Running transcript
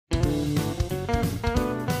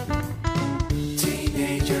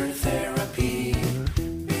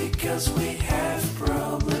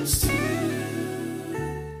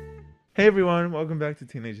Hey everyone, welcome back to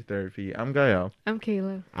Teenage Therapy. I'm Gael, I'm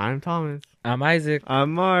Kayla. I'm Thomas. I'm Isaac.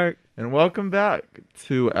 I'm Mark. and welcome back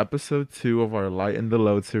to episode 2 of our Lighten the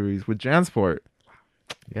Load series with Jansport.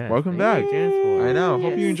 Yes, Welcome thank back. you, Jansport. I know.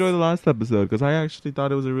 Hope you Yes. enjoyed the last episode because I actually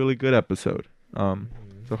thought it was a really good episode.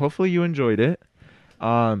 So hopefully you enjoyed it.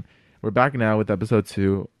 We're back now with episode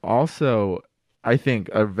 2. Also, I think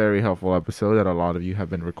a very helpful episode that a lot of you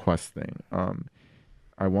have been requesting.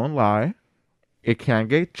 I won't lie, it can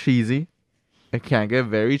get cheesy. It can get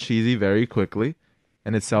very cheesy very quickly,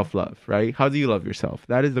 and it's self-love, right? How do you love yourself?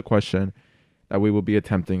 That is the question that we will be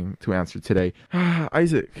attempting to answer today.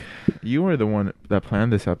 Isaac, you are the one that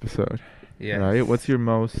planned this episode, Yeah. right? What's your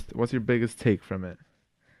biggest take from it?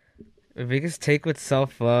 The biggest take with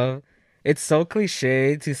self-love, it's so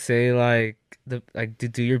cliche to say to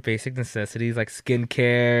do your basic necessities like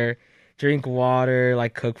skincare, drink water,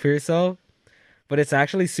 like cook for yourself, but it's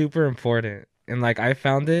actually super important. And I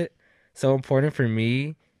found it so important for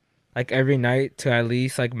me every night to at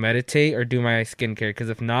least meditate or do my skincare, because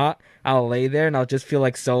if not, I'll lay there and I'll just feel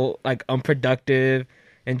so unproductive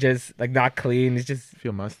and just not clean. It's just You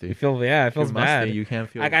feel musty. it feels it feels bad. Musty. You can't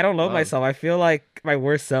feel I don't love loved. myself. I feel like my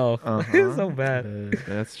worst self. Uh-huh. It's so bad.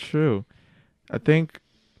 That's true. I think,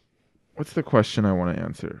 what's the question I want to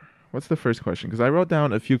answer? What's the first question? Because I wrote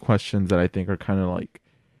down a few questions that I think are kind of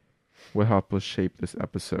will help us shape this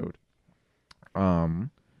episode.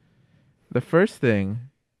 The first thing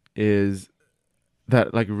is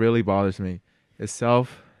that really bothers me is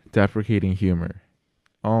self-deprecating humor.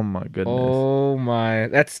 Oh my goodness. Oh my,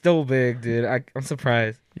 that's still big, dude. I'm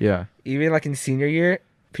surprised. Yeah. Even in senior year,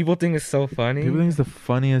 people think it's so funny. People think it's the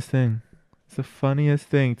funniest thing. It's the funniest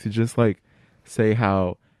thing to just say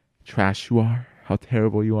how trash you are, how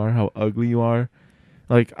terrible you are, how ugly you are.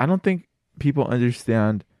 I don't think people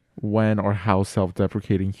understand when or how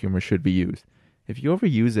self-deprecating humor should be used. If you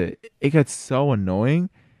overuse it, it gets so annoying.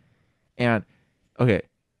 And okay,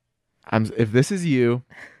 if this is you,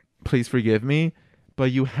 please forgive me,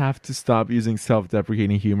 but you have to stop using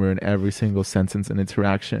self-deprecating humor in every single sentence and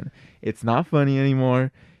interaction. It's not funny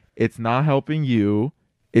anymore. It's not helping you.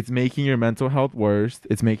 It's making your mental health worse.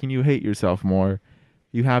 It's making you hate yourself more.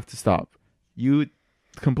 You have to stop. You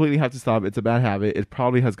completely have to stop. It's a bad habit. It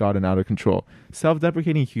probably has gotten out of control.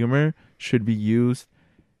 Self-deprecating humor should be used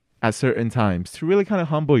at certain times to really kind of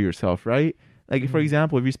humble yourself, right? For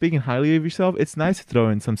example, if you're speaking highly of yourself, it's nice to throw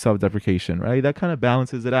in some self-deprecation, right? That kind of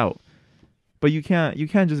balances it out. But you can't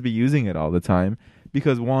just be using it all the time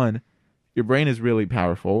because, one, your brain is really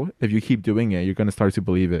powerful. If you keep doing it, you're going to start to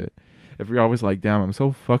believe it. If you're always like, damn, I'm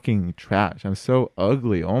so fucking trash. I'm so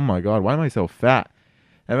ugly. Oh my God, why am I so fat?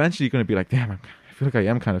 Eventually, you're going to be like, damn, I feel like I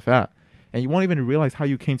am kind of fat. And you won't even realize how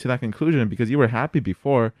you came to that conclusion because you were happy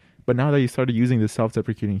before. But now that you started using this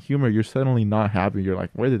self-deprecating humor, you're suddenly not happy. You're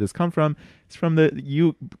like, where did this come from? It's from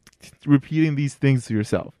you repeating these things to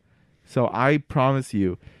yourself. So I promise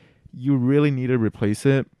you, you really need to replace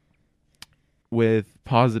it with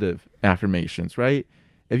positive affirmations, right?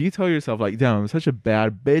 If you tell yourself damn, I'm such a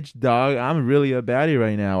bad bitch, dog. I'm really a baddie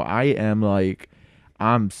right now.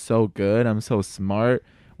 I'm so good. I'm so smart.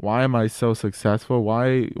 Why am I so successful?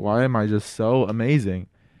 Why am I just so amazing?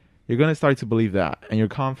 You're going to start to believe that, and your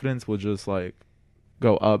confidence will just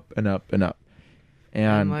go up and up and up.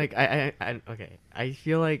 And okay. I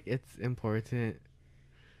feel like it's important.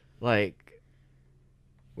 We're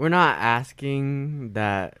not asking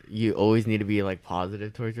that you always need to be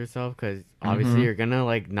positive towards yourself, because obviously you're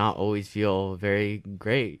gonna not always feel very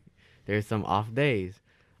great. There's some off days.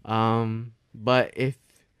 But if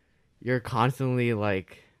you're constantly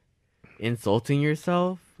insulting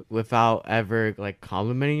yourself without ever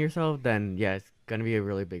complimenting yourself, then yeah, it's gonna be a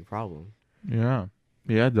really big problem. Yeah,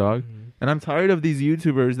 dog. And I'm tired of these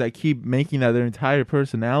YouTubers that keep making that their entire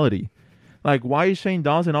personality. Why is Shane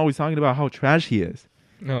Dawson always talking about how trash he is?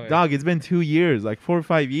 No, Dog, it's been 2 years, 4 or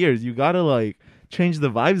 5 years. You gotta change the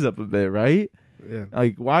vibes up a bit, right? Yeah.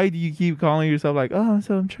 Why do you keep calling yourself oh,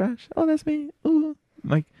 so I'm trash? Oh, that's me. Ooh.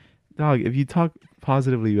 Dog, if you talk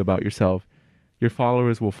positively about yourself, your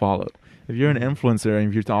followers will follow. If you're an influencer and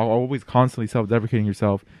if you're always constantly self-deprecating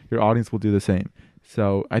yourself, your audience will do the same.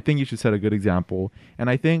 So I think you should set a good example. And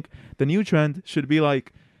I think the new trend should be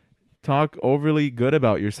talk overly good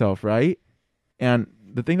about yourself, right? And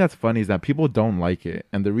the thing that's funny is that people don't like it.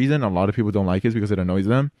 And the reason a lot of people don't like it is because it annoys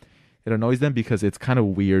them. It annoys them because it's kind of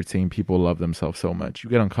weird seeing people love themselves so much. You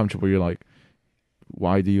get uncomfortable. You're like,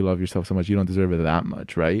 why do you love yourself so much? You don't deserve it that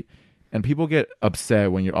much, right? And people get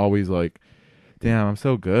upset when you're always damn, I'm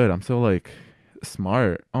so good. I'm so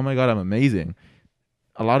smart. Oh my God, I'm amazing.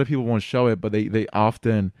 A lot of people won't show it, but they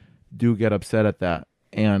often do get upset at that.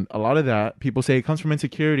 And a lot of that, people say it comes from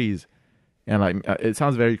insecurities. And like it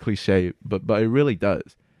sounds very cliche, but it really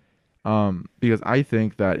does. Because I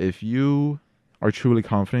think that if you are truly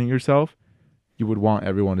confident in yourself, you would want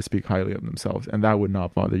everyone to speak highly of themselves, and that would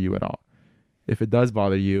not bother you at all. If it does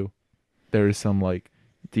bother you, there is some like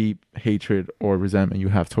deep hatred or resentment you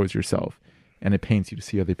have towards yourself, and it pains you to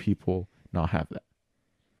see other people not have that.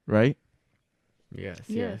 Right? Yes,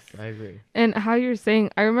 Yes. I agree. And how you're saying,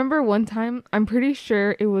 I remember one time, I'm pretty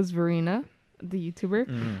sure it was Verena, the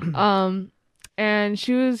YouTuber. And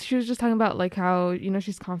she was just talking about like how, you know,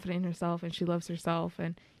 she's confident in herself and she loves herself,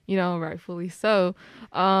 and, you know, rightfully so.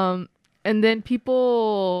 And then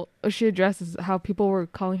she addresses how people were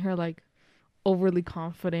calling her like overly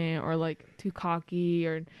confident or like too cocky,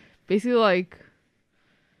 or basically like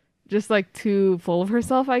just like too full of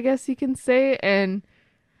herself, I guess you can say. And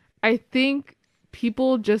I think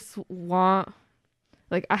people just want,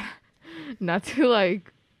 like, not to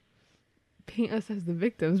like paint us as the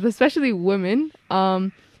victims, but especially women,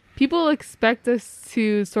 people expect us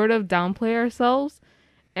to sort of downplay ourselves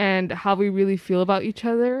and how we really feel about each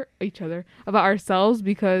other, about ourselves,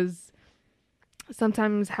 because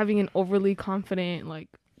sometimes having an overly confident like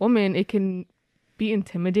woman, it can be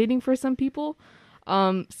intimidating for some people.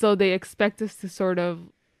 So they expect us to sort of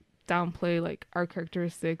downplay like our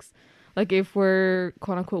characteristics. Like if we're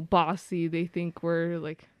quote unquote bossy, they think we're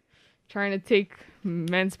like trying to take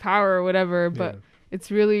men's power or whatever, but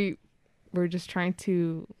it's really, we're just trying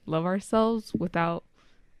to love ourselves without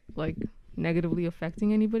like negatively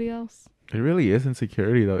affecting anybody else. It really is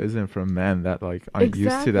insecurity, though, isn't it, from men that like aren't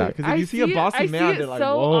used to that? Because if you see a bossy man, they're like,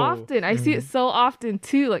 whoa. Often. I see it so often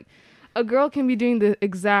too. Like a girl can be doing the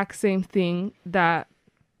exact same thing that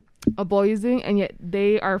a boy is doing, and yet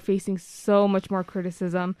they are facing so much more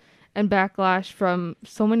criticism and backlash from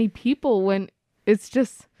so many people, when it's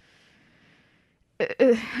just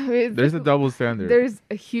there's a double standard. There's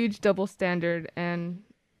a huge double standard, and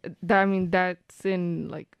that's in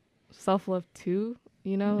like self-love too,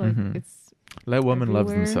 you know, like it's let women love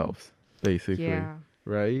everywhere. themselves, basically. Yeah.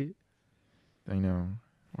 Right? I know.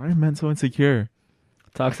 Why are men so insecure?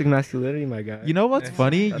 Toxic masculinity, my guy. You know what's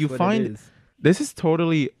funny? That's You what it find is. this is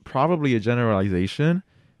totally probably a generalization,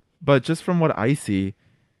 but just from what I see,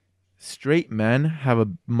 straight men have a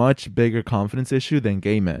much bigger confidence issue than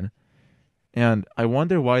gay men. And I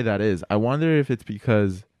wonder why that is. I wonder if it's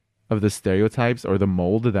because of the stereotypes or the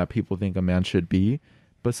mold that people think a man should be.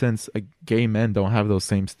 But since gay men don't have those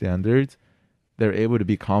same standards, they're able to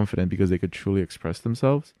be confident because they could truly express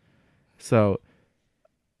themselves. So,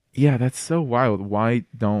 yeah, that's so wild. Why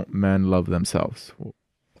don't men love themselves?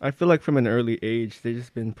 I feel like from an early age, they've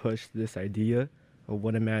just been pushed this idea of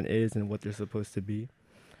what a man is and what they're supposed to be.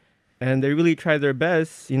 And they really try their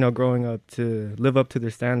best, you know, growing up to live up to their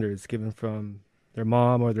standards given from their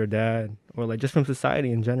mom or their dad, or like just from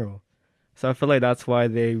society in general. So I feel like that's why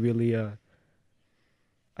they really,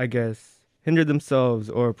 I guess, hinder themselves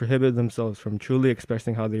or prohibit themselves from truly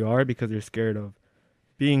expressing how they are, because they're scared of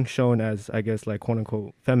being shown as, I guess, like quote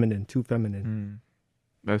unquote feminine, too feminine.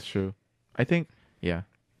 That's true. I think, yeah,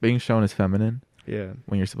 being shown as feminine Yeah,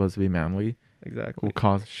 when you're supposed to be manly exactly. will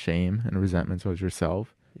cause shame and resentment towards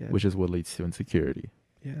yourself, Yeah. which is what leads to insecurity.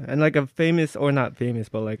 Yeah, and like a famous, or not famous,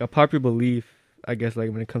 but like a popular belief, I guess,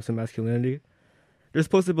 like when it comes to masculinity, they're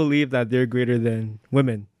supposed to believe that they're greater than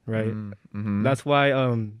women, right? Mm-hmm. That's why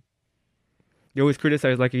they always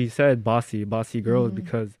criticize, like you said, bossy girls,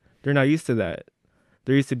 because they're not used to that.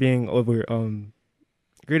 They're used to being over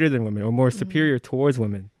greater than women or more superior towards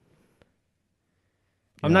women.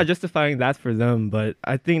 I'm not justifying that for them, but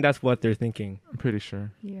I think that's what they're thinking. I'm pretty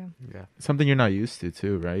sure. Yeah. Something you're not used to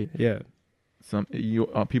too, right? Yeah.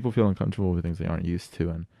 People feel uncomfortable with things they aren't used to,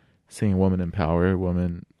 and seeing women in power,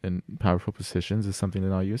 women in powerful positions is something they're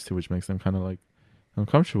not used to, which makes them kind of like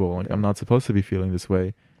uncomfortable. Like, I'm not supposed to be feeling this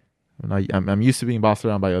way. I'm used to being bossed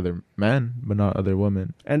around by other men, but not other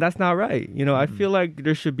women. And that's not right. You know, I feel like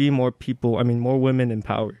there should be more more women in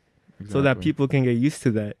power, so that people can get used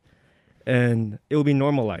to that, and it will be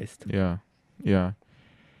normalized. Yeah.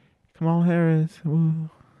 Kamala Harris. Woo.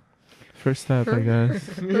 First step, I guess.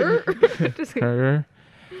 Just Her.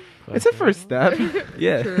 It's a first step.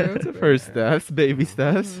 Yeah, True. it's a first step. Baby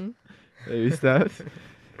steps. Baby steps.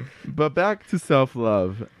 But back to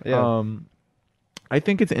self-love. Yeah. I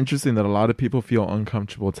think it's interesting that a lot of people feel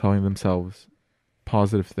uncomfortable telling themselves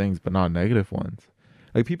positive things, but not negative ones.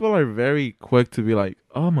 Like, people are very quick to be like,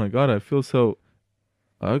 "Oh my God, I feel so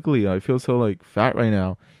ugly. I feel so like fat right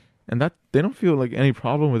now," and that they don't feel like any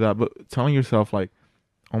problem with that. But telling yourself like,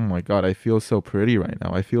 "Oh my God, I feel so pretty right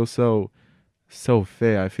now. I feel so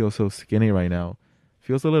fit. I feel so skinny right now,"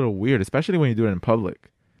 feels a little weird, especially when you do it in public,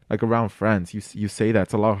 like around friends. You say that,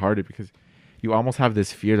 it's a lot harder because you almost have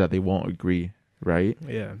this fear that they won't agree, right?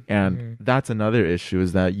 Yeah. And Mhm. that's another issue,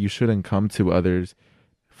 is that you shouldn't come to others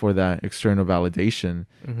for that external validation.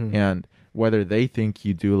 Mm-hmm. And whether they think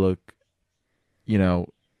you do look, you know,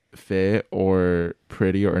 fit or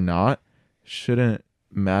pretty or not, shouldn't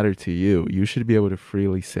matter to you. You should be able to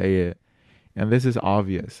freely say it. And this is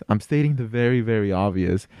obvious. I'm stating the very, very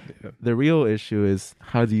obvious. Yeah. The real issue is,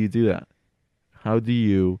 how do you do that? How do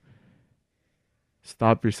you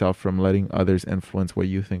stop yourself from letting others influence what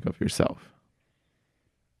you think of yourself?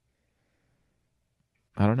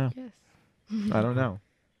 I don't know. Yes. I don't know.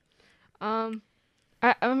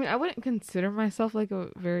 I mean, I wouldn't consider myself like a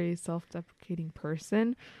very self-deprecating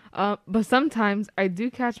person, but sometimes I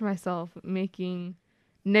do catch myself making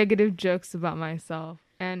negative jokes about myself,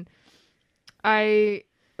 and I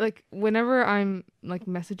like whenever I'm like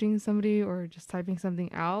messaging somebody or just typing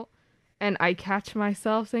something out, and I catch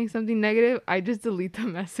myself saying something negative, I just delete the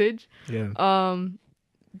message, Yeah.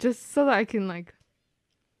 just so that I can like,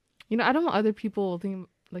 I don't want other people to think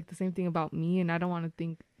like the same thing about me, and I don't want to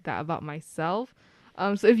think that about myself.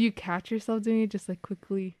 So if you catch yourself doing it, just like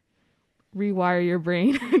quickly rewire your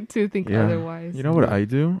brain to think Yeah. otherwise. You know what I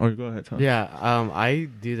do? Or go ahead, Tom. Yeah, I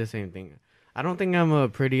do the same thing. I don't think I'm a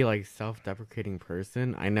pretty like self-deprecating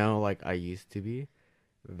person. I know like I used to be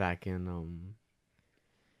back in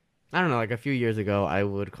I don't know, like a few years ago, I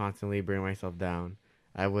would constantly bring myself down.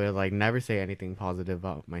 I would like never say anything positive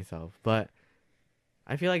about myself. But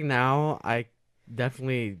I feel like now I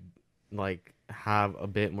definitely like have a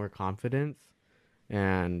bit more confidence,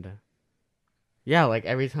 and yeah, like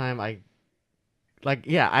every time I'm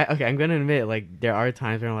gonna admit, like there are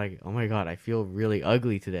times where I'm like, oh my god, I feel really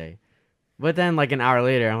ugly today. But then like an hour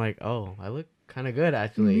later, I'm like, oh, I look kind of good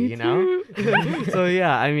actually, Me you know? too. So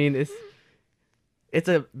yeah, I mean, it's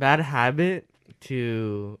a bad habit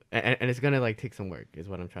to, and it's gonna like take some work, is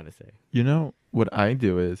what I'm trying to say. You know what I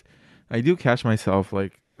do is, I do catch myself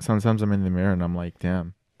like sometimes I'm in the mirror and I'm like,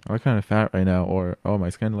 damn, I look kind of fat right now, or oh, my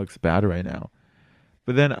skin looks bad right now.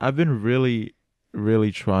 But then I've been really,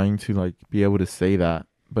 really trying to like be able to say that,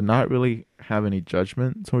 but not really have any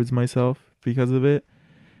judgment towards myself because of it.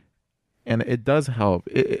 And it does help.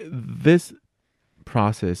 This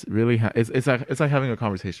process really it's like having a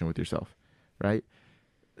conversation with yourself, right?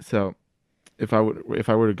 So if I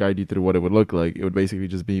were to guide you through what it would look like, it would basically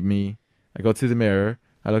just be me. I go to the mirror,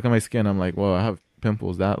 I look at my skin, I'm like, whoa, I have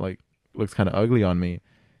pimples, that like looks kind of ugly on me.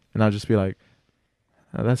 And I'll just be like,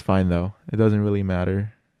 oh, that's fine though. It doesn't really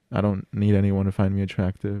matter. I don't need anyone to find me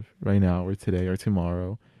attractive right now or today or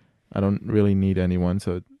tomorrow. I don't really need anyone,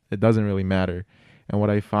 so it doesn't really matter. And what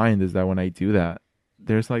I find is that when I do that,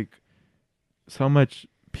 there's like so much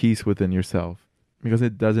peace within yourself, because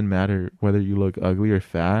it doesn't matter whether you look ugly or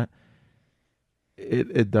fat.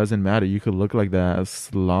 It doesn't matter. You could look like that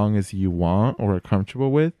as long as you want or are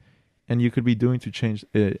comfortable with, and you could be doing to change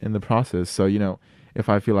it in the process. So, if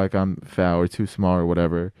I feel like I'm fat or too small or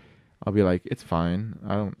whatever, I'll be like, it's fine.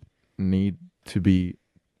 I don't need to be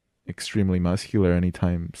extremely muscular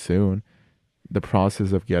anytime soon. The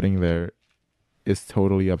process of getting there is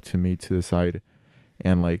totally up to me to decide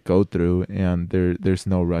and like go through, and there's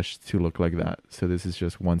no rush to look like that. So this is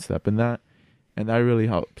just one step in that, and that really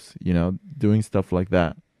helps, doing stuff like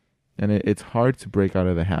that. And it's hard to break out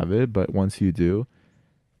of the habit, but once you do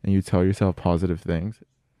and you tell yourself positive things,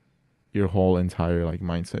 your whole entire like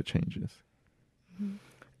mindset changes.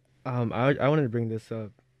 I wanted to bring this up.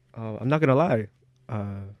 I'm not gonna lie.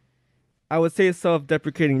 I would say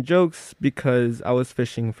self-deprecating jokes because I was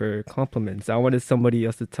fishing for compliments. I wanted somebody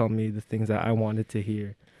else to tell me the things that I wanted to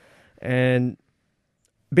hear, and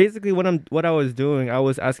basically, what I was doing, I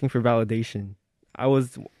was asking for validation. I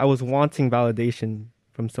was wanting validation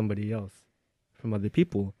from somebody else, from other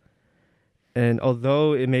people, and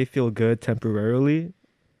although it may feel good temporarily,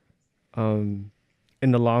 in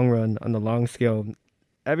the long run, on the long scale,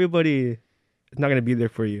 everybody is not gonna be there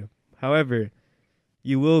for you. However,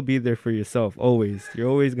 you will be there for yourself, always. You're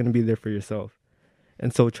always going to be there for yourself.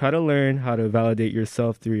 And so try to learn how to validate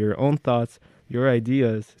yourself through your own thoughts, your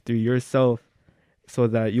ideas, through yourself, so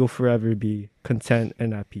that you'll forever be content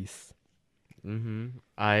and at peace.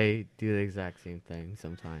 I do the exact same thing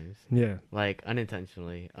sometimes. Yeah. Like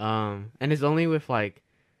unintentionally. And it's only with like,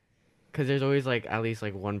 because there's always like at least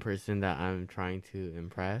like one person that I'm trying to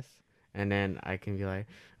impress. And then I can be like,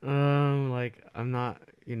 like I'm not,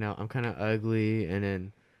 I'm kind of ugly. And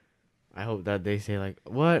then I hope that they say like,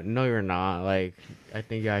 what? No, you're not. Like, I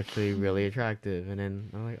think you're actually really attractive. And then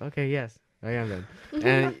I'm like, okay, yes, I am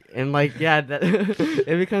then. and like, yeah, that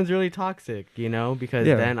it becomes really toxic, because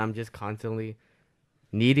then I'm just constantly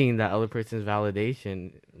needing that other person's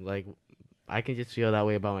validation. Like, I can just feel that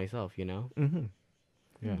way about myself, you know? Mm-hmm.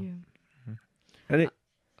 Yeah. And it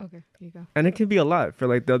Okay, you go. and it can be a lot for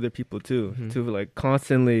like the other people too, Mhm. to like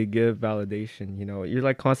constantly give validation. You know, you're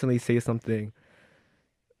like constantly say something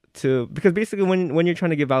to, because basically when you're trying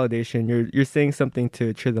to give validation, you're saying something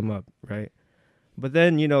to cheer them up, right? But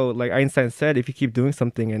then, you know, like Einstein said, if you keep doing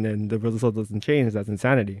something and then the result doesn't change, that's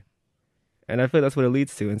insanity. And I feel that's what it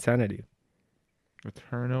leads to, insanity.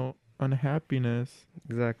 Eternal unhappiness.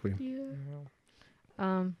 Exactly.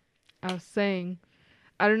 Yeah. I was saying,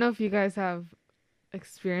 I don't know if you guys have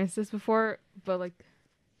experienced this before, but like,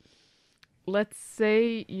 let's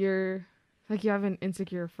say you're like you have an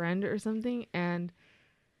insecure friend or something, and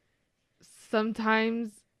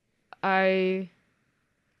sometimes I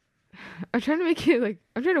I'm trying to make it like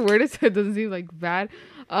I'm trying to word it so it doesn't seem like bad.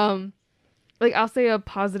 Like I'll say a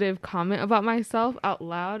positive comment about myself out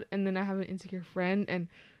loud, and then I have an insecure friend, and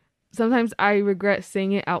sometimes I regret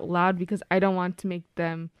saying it out loud because I don't want to make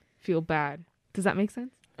them feel bad. Does that make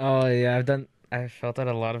sense? Oh yeah, I felt that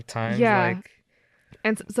a lot of times. Yeah. Like,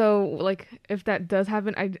 And so like if that does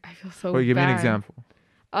happen, I feel so Wait, give me an bad. example.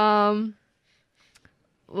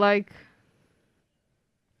 Like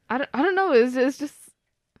I don't know. It's just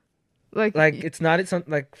like it's not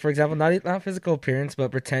like, for example, not physical appearance,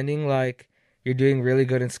 but pretending like you're doing really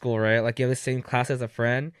good in school, right? Like you have the same class as a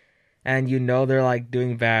friend, and you know they're like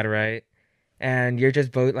doing bad, right? And you're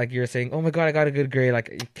just both like you're saying, "Oh my god, I got a good grade." Like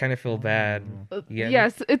you kind of feel bad. Yeah.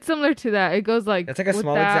 yes, it's similar to that. It goes like It's like a with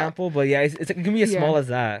small that, example, but yeah, it can be as Yeah. small as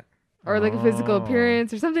that. or like a physical Oh,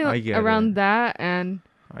 appearance or something I get around it. that, and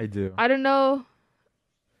I do. I don't know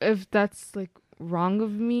if that's like wrong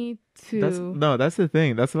of me to. That's the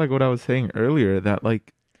thing. That's like what I was saying earlier. That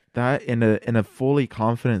like that in a fully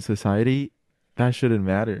confident society, that shouldn't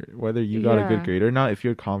matter whether you got a good Yeah. grade or not. If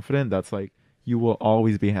you're confident, that's like you will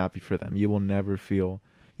always be happy for them. You will never feel.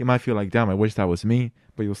 You might feel like, damn, I wish that was me,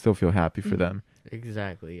 but you'll still feel happy for Mhm. them.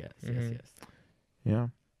 Exactly. Yes. Mhm. Yes. Yes. Yeah.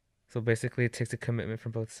 So basically, it takes a commitment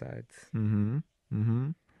from both sides. Mm-hmm. Mm-hmm.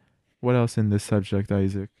 What else in this subject,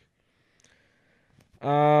 Isaac?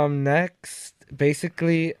 Next,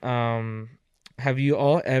 basically, have you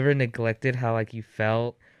all ever neglected how like you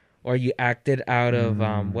felt, or you acted out of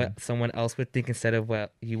what someone else would think instead of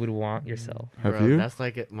what you would want yourself? Have Bro, you? that's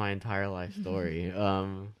like my entire life story.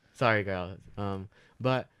 Sorry, girl.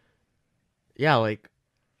 But yeah, like,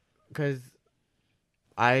 cause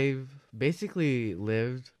I've basically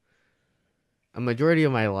lived a majority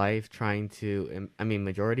of my life trying to,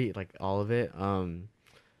 majority, like all of it,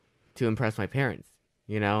 to impress my parents.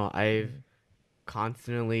 You know, I've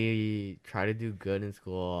constantly tried to do good in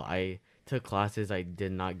school. I took classes I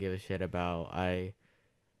did not give a shit about. I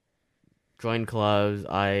joined clubs.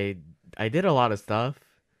 I did a lot of stuff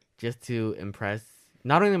just to impress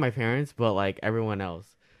not only my parents but like everyone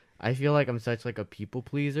else. I feel like I'm such like a people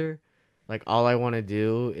pleaser. Like all I want to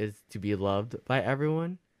do is to be loved by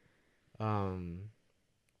everyone.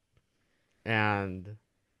 And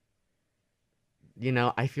you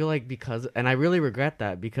know, I feel like and I really regret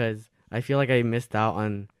that because I feel like I missed out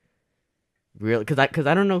on because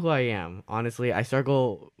I don't know who I am. Honestly, I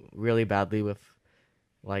struggle really badly with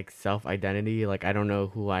like self-identity. Like I don't know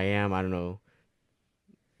who I am. I don't know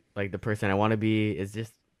like the person I want to be is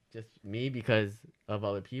just me because of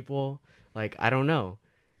other people. Like I don't know.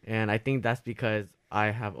 And I think that's because I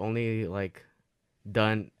have only like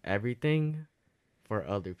done everything for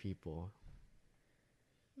other people.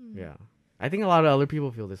 Yeah. I think a lot of other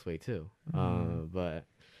people feel this way too. But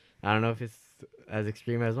I don't know if it's as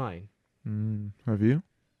extreme as mine. Have you?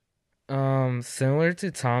 Similar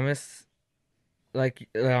to Thomas, like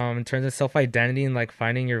in terms of self-identity and like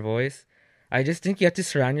finding your voice, I just think you have to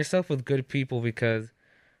surround yourself with good people because,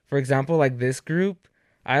 for example, like this group,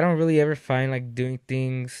 I don't really ever find like doing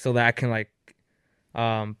things so that I can like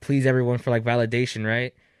please everyone for like validation,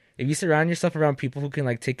 right? If you surround yourself around people who can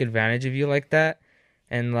like take advantage of you like that,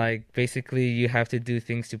 and like basically you have to do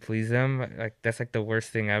things to please them, like that's like the worst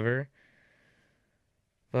thing ever.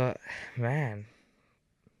 But man,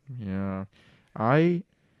 Yeah. I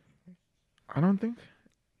don't think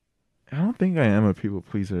I am a people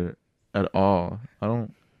pleaser at all. I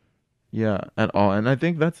don't yeah, at all. And I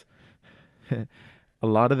think that's a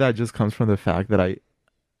lot of that just comes from the fact that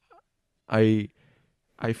I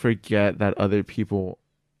forget that other people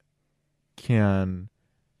can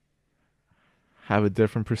have a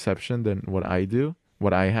different perception than what I do,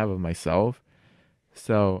 what I have of myself.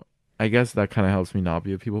 So I guess that kind of helps me not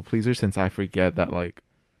be a people pleaser since I forget that like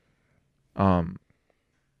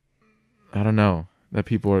I don't know, that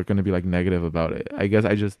people are going to be like negative about it. I guess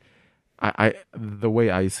I the way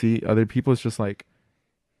I see other people is just like,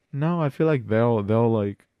 no, I feel like they'll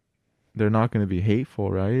like they're not going to be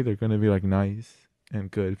hateful, right? They're going to be like nice and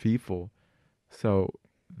good people. So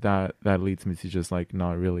that leads me to just like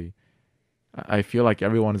not really. I feel like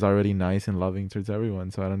everyone is already nice and loving towards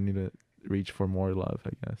everyone, so I don't need to reach for more love,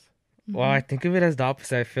 I guess. Well, I think of it as the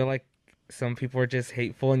opposite. I feel like some people are just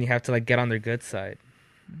hateful, and you have to like get on their good side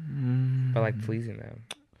by like pleasing them.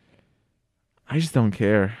 I just don't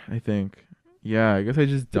care, I think. Yeah, I guess I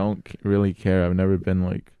just don't really care. I've never been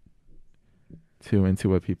like too into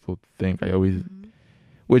what people think. I always,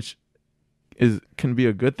 which can be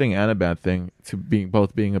a good thing and a bad thing, to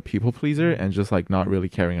being a people pleaser and just like not really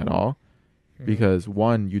caring at all. Because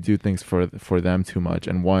one, you do things for them too much,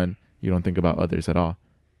 and one, you don't think about others at all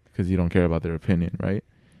because you don't care about their opinion, right?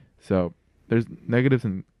 So there's negatives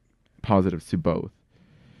and positives to both.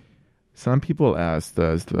 Some people asked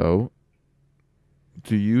us though,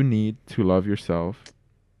 do you need to love yourself?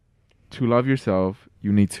 To love yourself,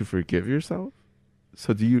 you need to forgive yourself.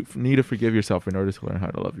 So do you need to forgive yourself in order to learn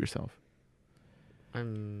how to love yourself? I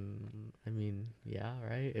mean, yeah,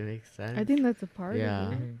 right. It makes sense. I think that's a part Yeah.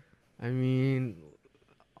 of it. I mean,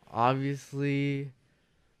 obviously,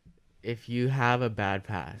 if you have a bad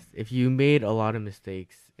past, if you made a lot of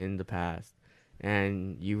mistakes in the past,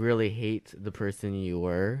 and you really hate the person you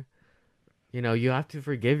were, you have to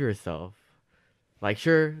forgive yourself. Like,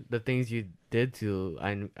 sure, the things you did to,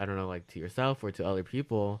 I don't know, like to yourself or to other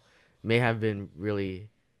people may have been really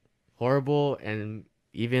horrible and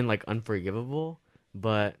even like unforgivable.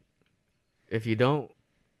 But if you don't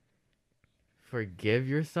forgive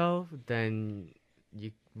yourself, then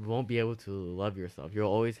you won't be able to love yourself. You'll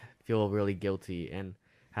always feel really guilty and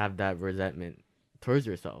have that resentment towards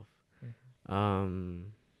yourself.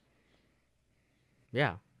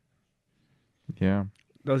 Yeah. Yeah.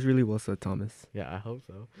 That was really well said, Thomas. Yeah, I hope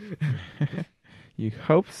so. You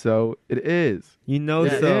hope so. It is. You know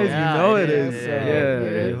Yeah, so. It is. yeah, You know it it is. is. Yeah, Yeah,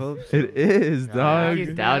 it you is. hope so. It is, I dog.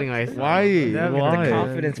 keep doubting myself. Why? Never Why? The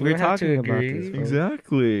confidence. We're We don't have to talking about agree. this, folks.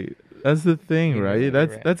 Exactly. That's the thing, You know right? that,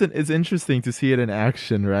 right? That's it's interesting to see it in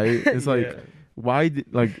action, right? It's like Yeah. why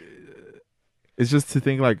like it's just to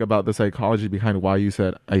think like about the psychology behind why you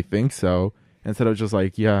said I think so instead of just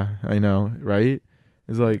like yeah, I know, right?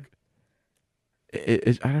 It's like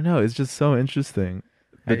I don't know, it's just so interesting.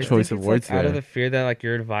 I The just choice think of it's, words like, out there. of the fear that like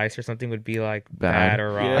your advice or something would be like Bad. bad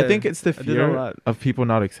or wrong. Yeah. I think it's the I did a fear lot. of people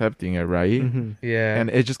not accepting it, right? Mhm. Yeah. And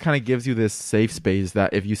it just kind of gives you this safe space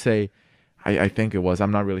that if you say, I think it was, I'm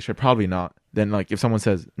not really sure, probably not. Then like if someone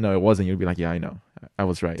says, no, it wasn't, you'd be like, yeah, I know. I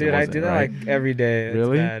was right. Dude, It I wasn't, do that right? like every day. It's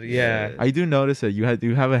Really? bad. Yeah. I do notice that you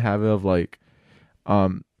have a habit of like,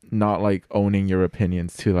 not like owning your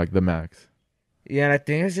opinions to like the max. Yeah, and I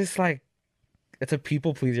think it's just like it's a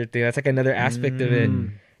people pleaser thing. That's like another aspect of it.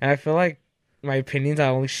 Mm. And I feel like my opinions I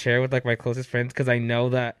only share with like my closest friends because I know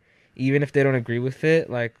that even if they don't agree with it,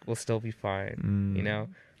 like we'll still be fine, you know?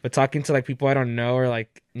 But talking to like people I don't know or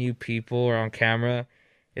like new people or on camera,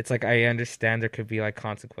 it's like I understand there could be like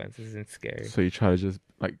consequences and it's scary. So you try to just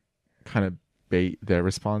like kind of bait their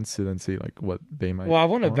response to then see like what they might. Well, I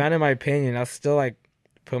won't want. abandon my opinion. I'll still like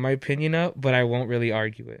put my opinion up, but I won't really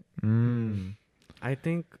argue it. Mm. I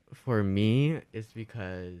think for me, it's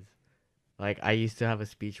because like I used to have a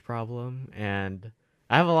speech problem and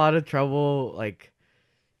I have a lot of trouble like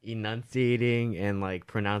enunciating and like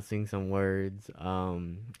pronouncing some words.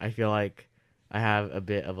 I feel like I have a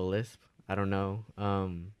bit of a lisp. I don't know.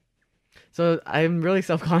 So I'm really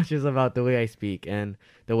self-conscious about the way I speak and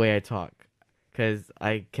the way I talk because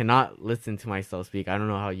I cannot listen to myself speak. I don't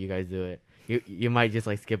know how you guys do it. You might just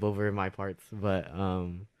like skip over my parts, but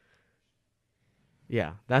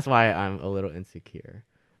yeah, that's why I'm a little insecure.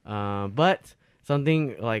 But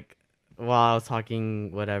something like while I was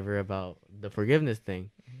talking whatever about the forgiveness thing,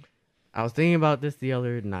 I was thinking about this the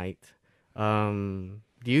other night. Do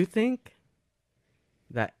you think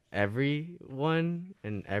that everyone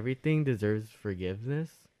and everything deserves forgiveness?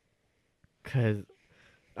 Cause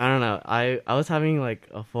I don't know. I was having like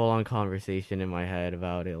a full on conversation in my head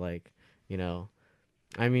about it. Like,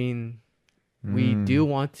 I mean, we do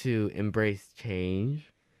want to embrace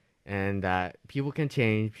change and that people can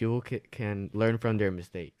change, people can learn from their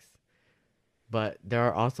mistakes. But there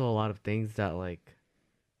are also a lot of things that like,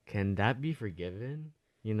 can that be forgiven?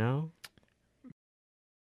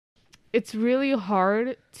 It's really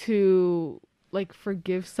hard to like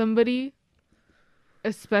forgive somebody,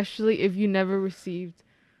 especially if you never received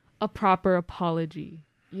a proper apology,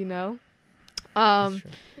 That's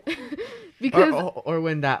true. because or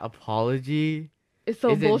when that apology it's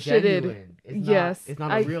so isn't bullshitted. genuine. Yes, It's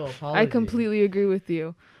not a real apology. I completely agree with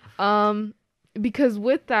you. Because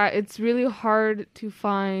with that, it's really hard to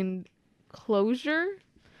find closure.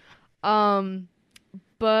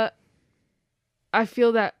 But I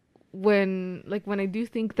feel that when I do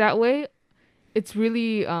think that way, it's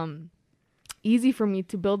really easy for me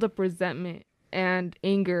to build up resentment and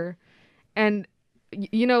anger. And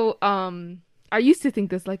I used to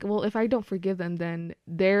think this, like, well, if I don't forgive them, then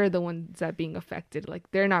they're the ones that being affected, like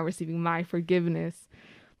they're not receiving my forgiveness.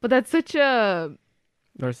 But that's such a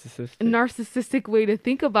narcissistic way to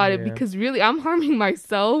think about it, because really I'm harming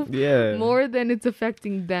myself more than it's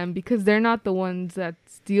affecting them, because they're not the ones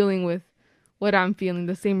that's dealing with what I'm feeling,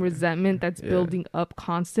 the same resentment that's building up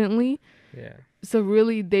constantly. So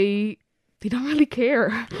really they don't really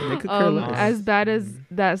care. They could care less. As bad as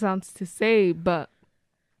that sounds to say.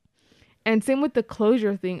 And same with the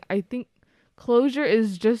closure thing. I think closure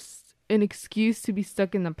is just an excuse to be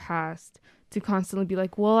stuck in the past, to constantly be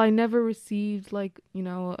like, well, I never received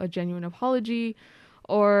a genuine apology,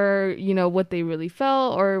 or, what they really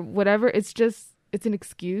felt or whatever. It's an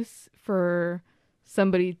excuse for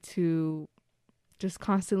somebody to just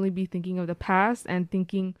constantly be thinking of the past and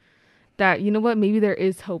thinking that, maybe there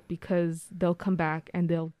is hope because they'll come back and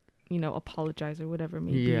they'll, apologize or whatever it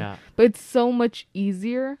may be. But it's so much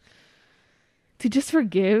easier to just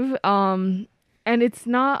forgive. And it's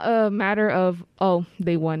not a matter of, oh,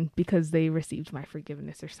 they won because they received my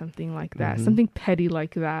forgiveness or something like that. Something petty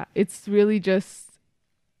like that. It's really just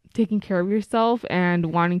taking care of yourself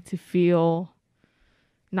and wanting to feel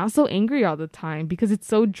not so angry all the time, because it's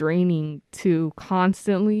so draining to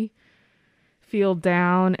constantly feel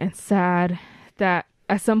down and sad that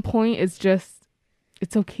at some point it's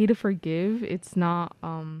okay to forgive. It's not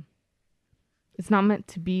meant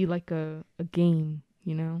to be like a game,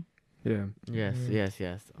 Yeah.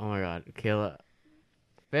 Yes. Oh my God, Kayla,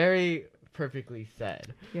 very perfectly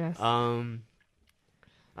said. Yes.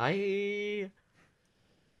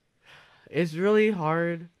 It's really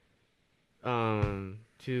hard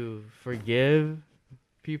to forgive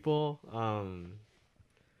people.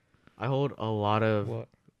 I hold a lot of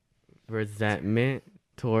resentment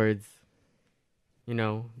towards,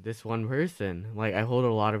 this one person. Like, I hold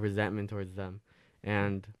a lot of resentment towards them,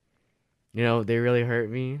 and they really hurt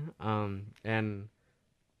me. And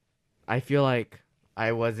I feel like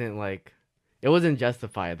it wasn't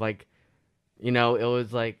justified. Like, it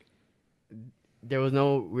was like there was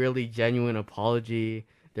no really genuine apology.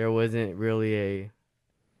 There wasn't really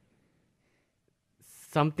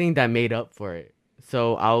something that made up for it.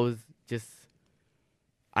 So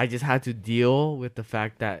I just had to deal with the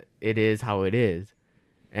fact that it is how it is.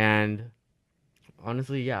 And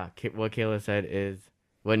honestly, what Kayla said is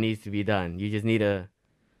what needs to be done. You just need to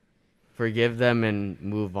forgive them and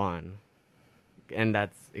move on. And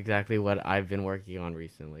that's exactly what I've been working on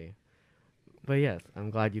recently. But yes, I'm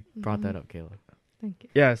glad you brought that up, Kayla. Thank you.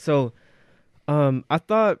 Yeah, so I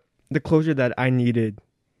thought the closure that I needed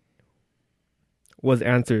was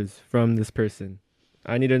answers from this person.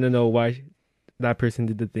 I needed to know why that person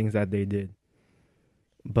did the things that they did.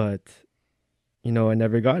 But, I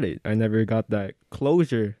never got it. I never got that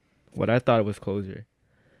closure, what I thought was closure.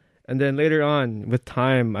 And then later on, with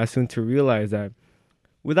time, I soon to realize that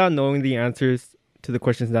without knowing the answers to the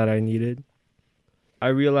questions that I needed, I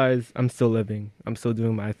realized I'm still living. I'm still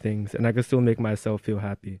doing my things, and I can still make myself feel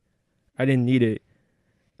happy. I didn't need it.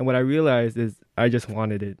 And what I realized is I just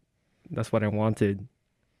wanted it. That's what I wanted,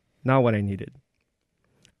 not what I needed.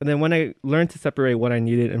 And then when I learned to separate what I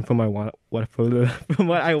needed and from what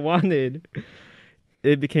I wanted,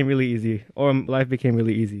 it became really easy. Or life became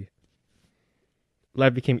really easy.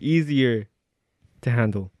 Life became easier to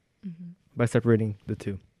handle by separating the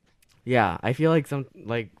two. Yeah, I feel like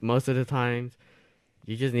most of the times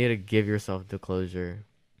you just need to give yourself the closure.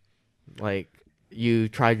 Like, you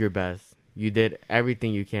tried your best. You did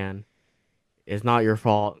everything you can. It's not your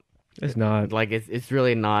fault. It's not. Like, it's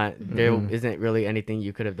really not. There isn't really anything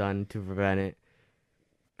you could have done to prevent it.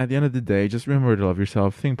 At the end of the day, just remember to love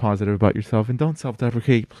yourself, think positive about yourself, and don't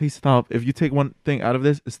self-deprecate. Please stop. If you take one thing out of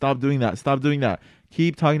this, stop doing that. Stop doing that.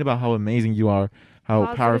 Keep talking about how amazing you are, how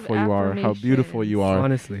Positive powerful you are, how beautiful you are.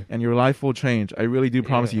 Honestly. And your life will change. I really do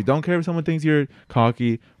promise you. Don't care if someone thinks you're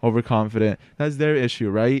cocky, overconfident. That's their issue,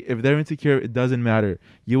 right? If they're insecure, it doesn't matter.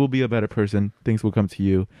 You will be a better person. Things will come to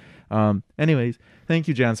you. Anyways, thank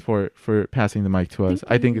you, Jansport, for passing the mic to us.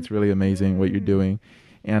 I think it's really amazing what you're doing.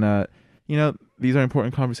 And, these are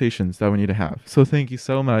important conversations that we need to have. So thank you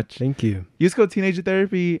so much. Thank you. Use code Teenage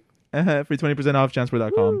Therapy for 20% off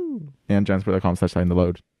jansport.com and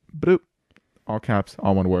jansport.com/sign-the-load. Boop. All caps,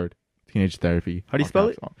 all one word. Teenage Therapy. How do you spell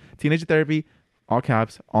it? Teenage Therapy, all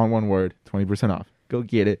caps, all one word. 20% off. Go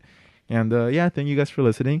get it. And thank you guys for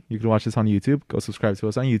listening. You can watch this on YouTube. Go subscribe to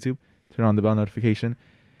us on YouTube. Turn on the bell notification.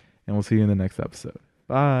 And we'll see you in the next episode.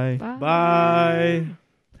 Bye. Bye. Bye.